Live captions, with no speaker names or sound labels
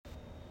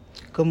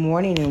Good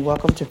morning and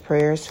welcome to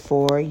Prayers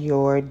for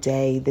Your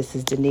Day. This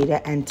is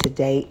Danita and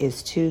today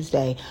is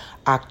Tuesday,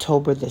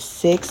 October the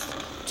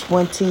 6th,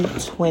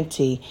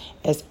 2020.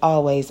 As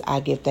always, I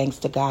give thanks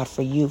to God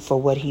for you, for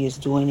what He is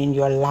doing in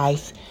your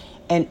life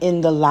and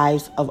in the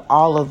lives of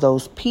all of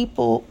those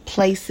people,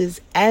 places,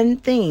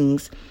 and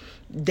things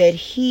that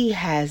He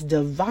has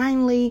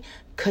divinely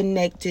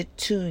connected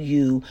to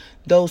you.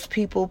 Those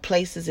people,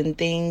 places, and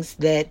things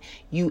that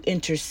you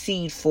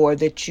intercede for,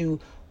 that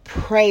you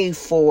pray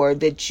for,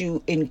 that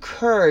you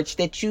encourage,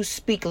 that you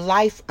speak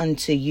life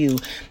unto you.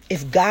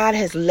 If God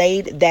has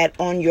laid that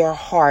on your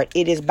heart,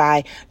 it is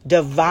by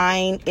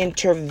divine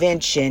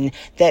intervention.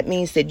 That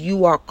means that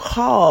you are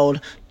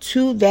called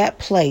to that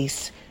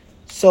place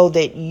so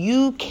that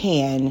you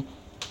can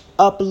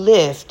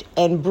uplift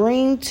and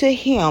bring to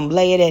Him,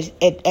 lay it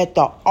at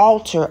the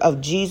altar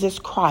of Jesus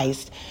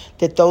Christ,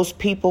 that those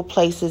people,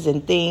 places,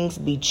 and things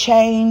be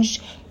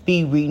changed,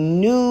 be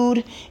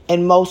renewed,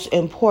 and most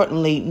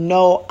importantly,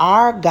 know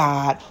our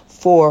God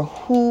for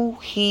who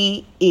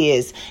He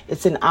is.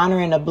 It's an honor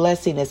and a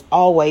blessing as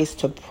always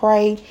to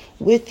pray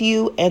with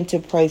you and to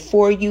pray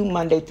for you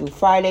Monday through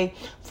Friday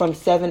from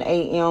 7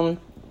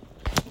 a.m.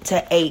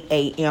 to 8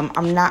 a.m.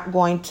 I'm not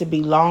going to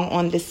be long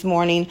on this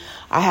morning.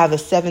 I have a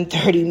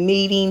 7:30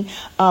 meeting,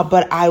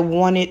 but I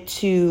wanted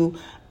to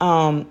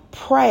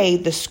pray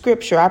the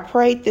scripture. I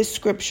prayed this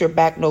scripture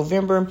back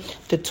November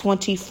the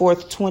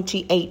 24th,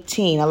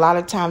 2018. A lot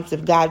of times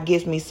if God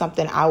gives me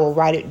something, I will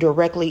write it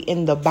directly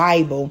in the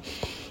Bible.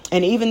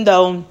 And even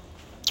though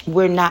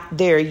we're not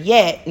there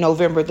yet,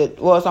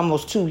 it's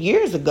almost 2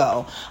 years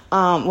ago,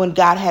 when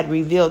God had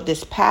revealed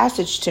this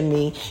passage to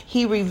me.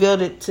 He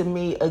revealed it to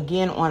me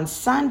again on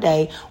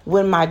Sunday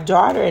when my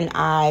daughter and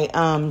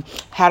I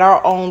had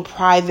our own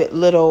private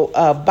little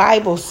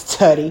Bible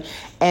study,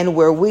 and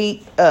where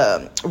we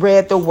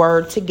read the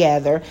word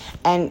together,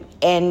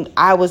 and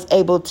I was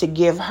able to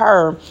give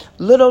her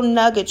little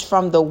nuggets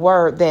from the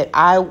word that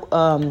I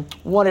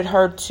wanted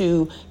her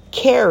to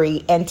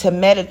carry and to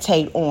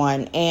meditate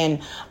on. And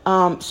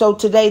so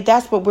today,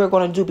 that's what we're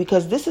going to do,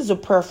 because this is a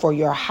prayer for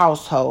your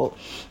household.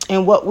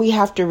 And what we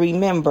have to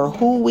remember,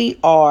 who we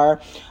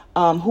are,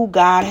 who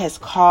God has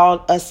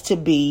called us to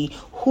be,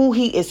 who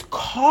He is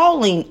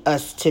calling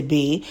us to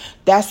be.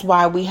 That's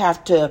why we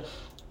have to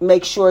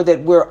make sure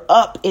that we're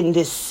up in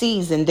this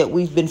season, that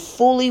we've been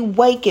fully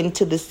wakened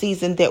to the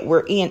season that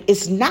we're in.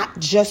 It's not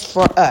just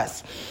for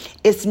us.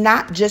 It's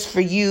not just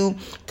for you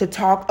to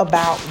talk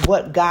about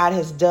what God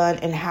has done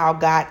and how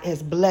God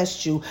has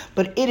blessed you,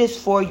 but it is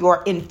for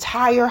your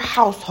entire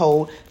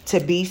household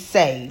to be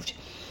saved.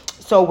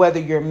 So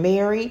whether you're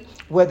married,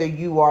 whether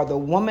you are the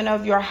woman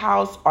of your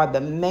house or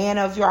the man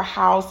of your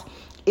house,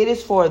 it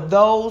is for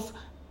those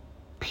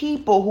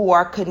people who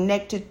are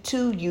connected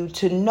to you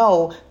to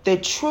know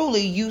that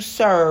truly you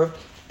serve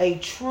a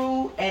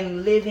true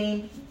and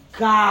living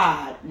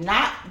God,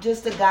 not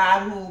just a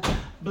God who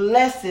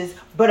blesses,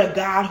 but a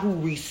God who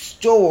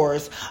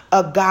restores,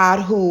 a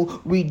God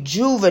who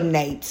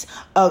rejuvenates,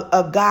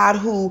 a God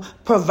who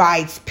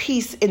provides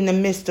peace in the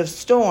midst of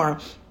storm.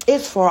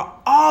 It's for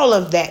all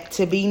of that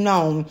to be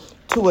known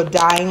to a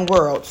dying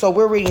world. So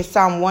we're reading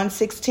Psalm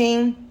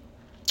 116.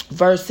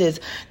 Verses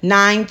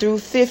 9 through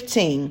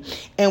 15.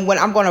 And when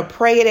I'm going to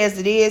pray it as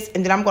it is,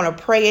 and then I'm going to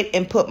pray it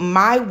and put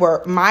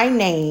my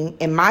name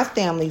and my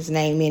family's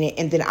name in it.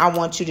 And then I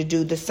want you to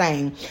do the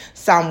same.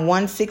 Psalm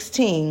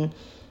 116,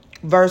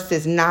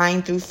 verses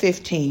 9 through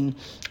 15.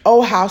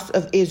 O house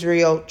of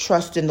Israel,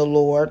 trust in the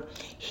Lord.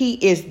 He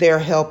is their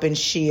help and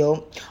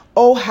shield.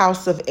 O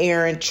house of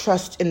Aaron,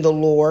 trust in the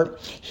Lord.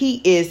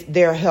 He is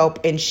their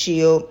help and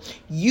shield.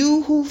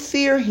 You who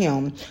fear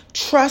Him,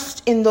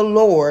 trust in the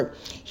Lord.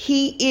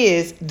 He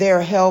is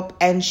their help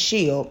and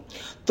shield.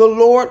 The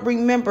Lord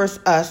remembers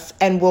us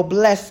and will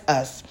bless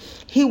us.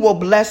 He will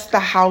bless the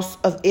house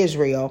of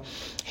Israel.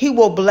 He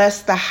will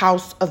bless the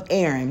house of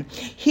Aaron.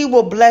 He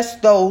will bless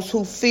those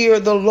who fear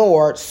the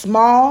Lord,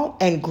 small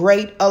and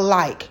great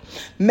alike.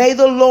 May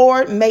the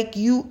Lord make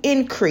you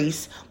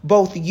increase,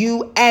 both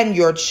you and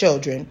your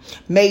children.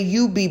 May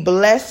you be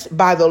blessed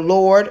by the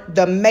Lord,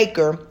 the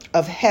maker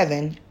of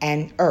heaven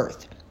and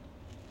earth.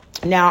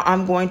 Now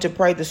I'm going to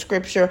pray the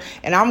scripture,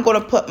 and I'm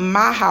going to put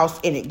my house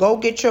in it. Go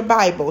get your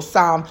Bible,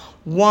 Psalm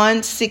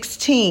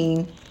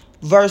 116,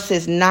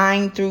 verses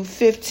 9 through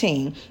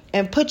 15,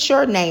 and put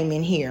your name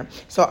in here.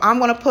 So I'm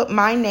going to put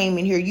my name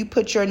in here. You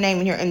put your name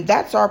in here. And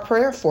that's our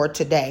prayer for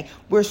today.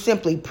 We're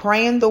simply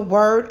praying the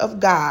word of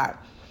God.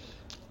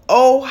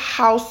 O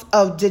house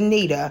of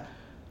Danita,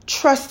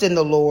 trust in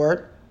the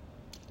Lord.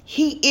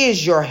 He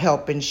is your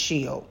help and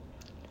shield.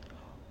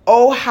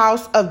 O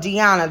house of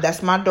Deanna,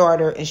 that's my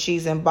daughter, and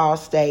she's in Ball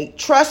State.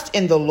 Trust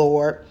in the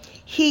Lord.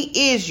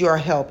 He is your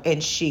help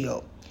and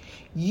shield.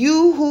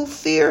 You who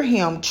fear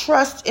Him,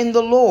 trust in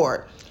the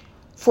Lord,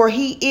 for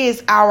He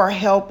is our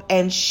help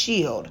and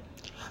shield.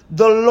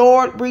 The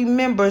Lord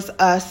remembers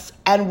us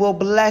and will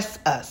bless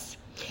us.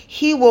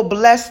 He will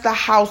bless the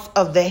house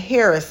of the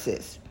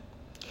Harrises.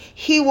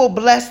 He will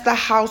bless the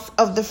house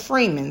of the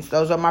Freemans.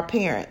 Those are my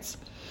parents.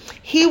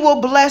 He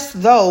will bless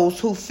those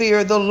who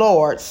fear the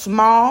Lord,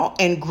 small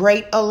and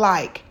great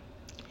alike.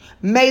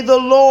 May the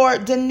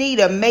Lord,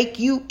 Danita, make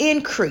you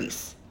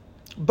increase,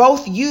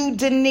 both you,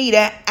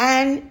 Danita,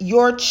 and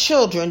your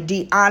children,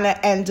 Deanna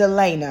and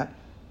Delana.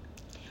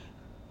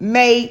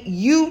 May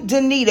you,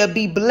 Danita,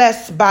 be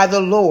blessed by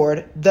the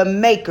Lord, the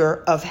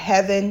maker of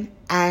heaven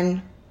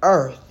and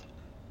earth.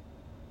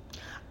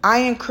 I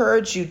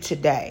encourage you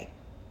today.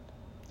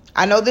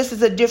 I know this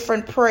is a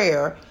different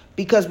prayer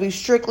because we've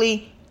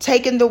strictly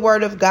taken the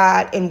word of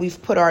God and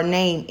we've put our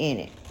name in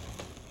it.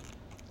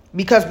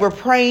 Because we're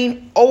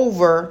praying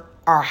over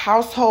our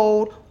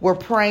household, we're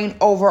praying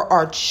over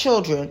our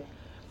children,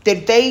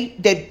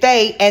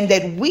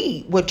 that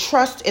we would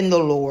trust in the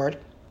Lord.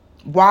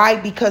 Why?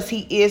 Because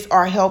he is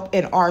our help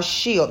and our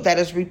shield. That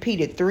is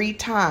repeated 3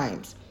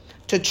 times.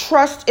 To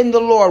trust in the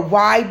Lord.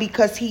 Why?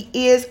 Because he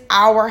is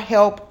our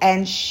help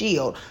and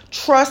shield.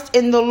 Trust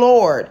in the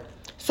Lord.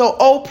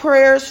 So,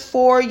 prayers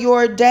for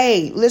your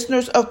day,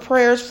 listeners of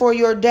prayers for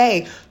your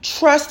day,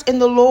 trust in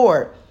the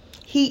Lord.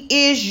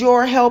 He is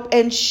your help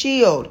and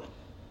shield.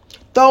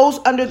 Those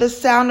under the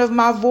sound of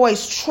my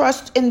voice,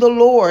 trust in the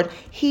Lord.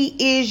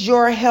 He is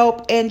your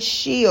help and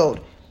shield.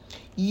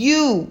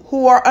 You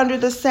who are under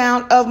the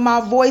sound of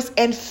my voice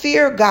and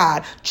fear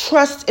God,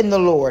 trust in the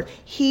Lord.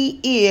 He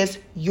is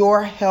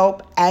your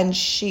help and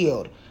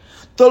shield.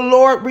 The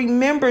Lord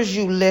remembers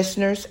you,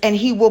 listeners, and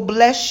he will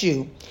bless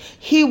you.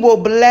 He will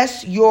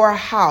bless your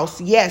house.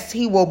 Yes,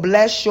 he will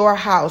bless your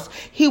house.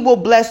 He will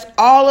bless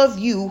all of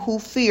you who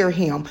fear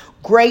him,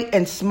 great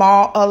and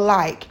small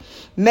alike.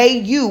 May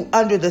you,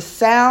 under the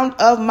sound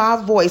of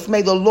my voice,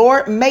 may the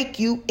Lord make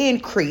you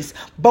increase,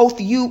 both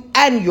you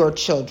and your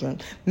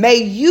children. May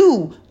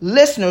you,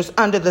 listeners,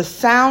 under the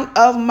sound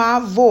of my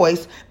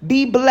voice,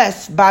 be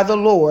blessed by the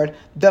Lord,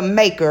 the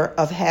maker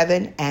of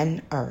heaven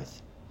and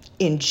earth.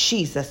 In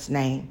Jesus'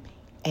 name,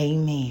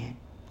 amen.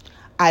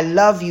 I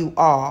love you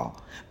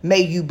all.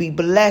 May you be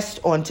blessed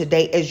on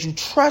today as you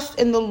trust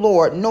in the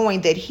Lord, knowing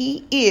that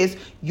he is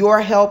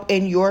your help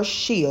and your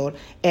shield,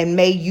 and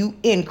may you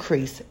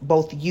increase,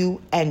 both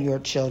you and your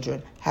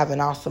children. Have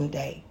an awesome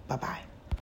day. Bye-bye.